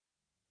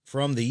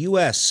From the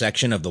U.S.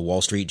 section of the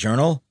Wall Street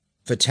Journal,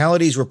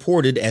 Fatalities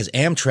reported as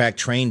Amtrak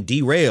train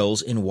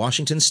derails in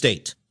Washington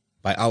state,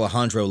 by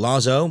Alejandro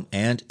Lazo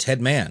and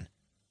Ted Mann.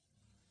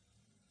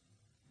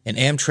 An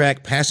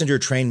Amtrak passenger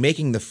train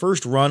making the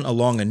first run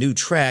along a new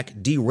track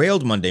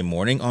derailed Monday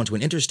morning onto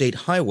an interstate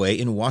highway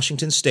in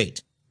Washington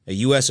state. A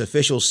U.S.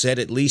 official said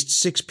at least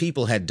 6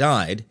 people had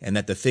died and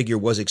that the figure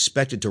was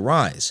expected to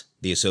rise,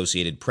 the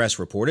Associated Press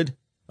reported.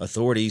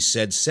 Authorities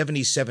said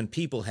 77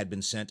 people had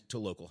been sent to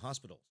local hospitals.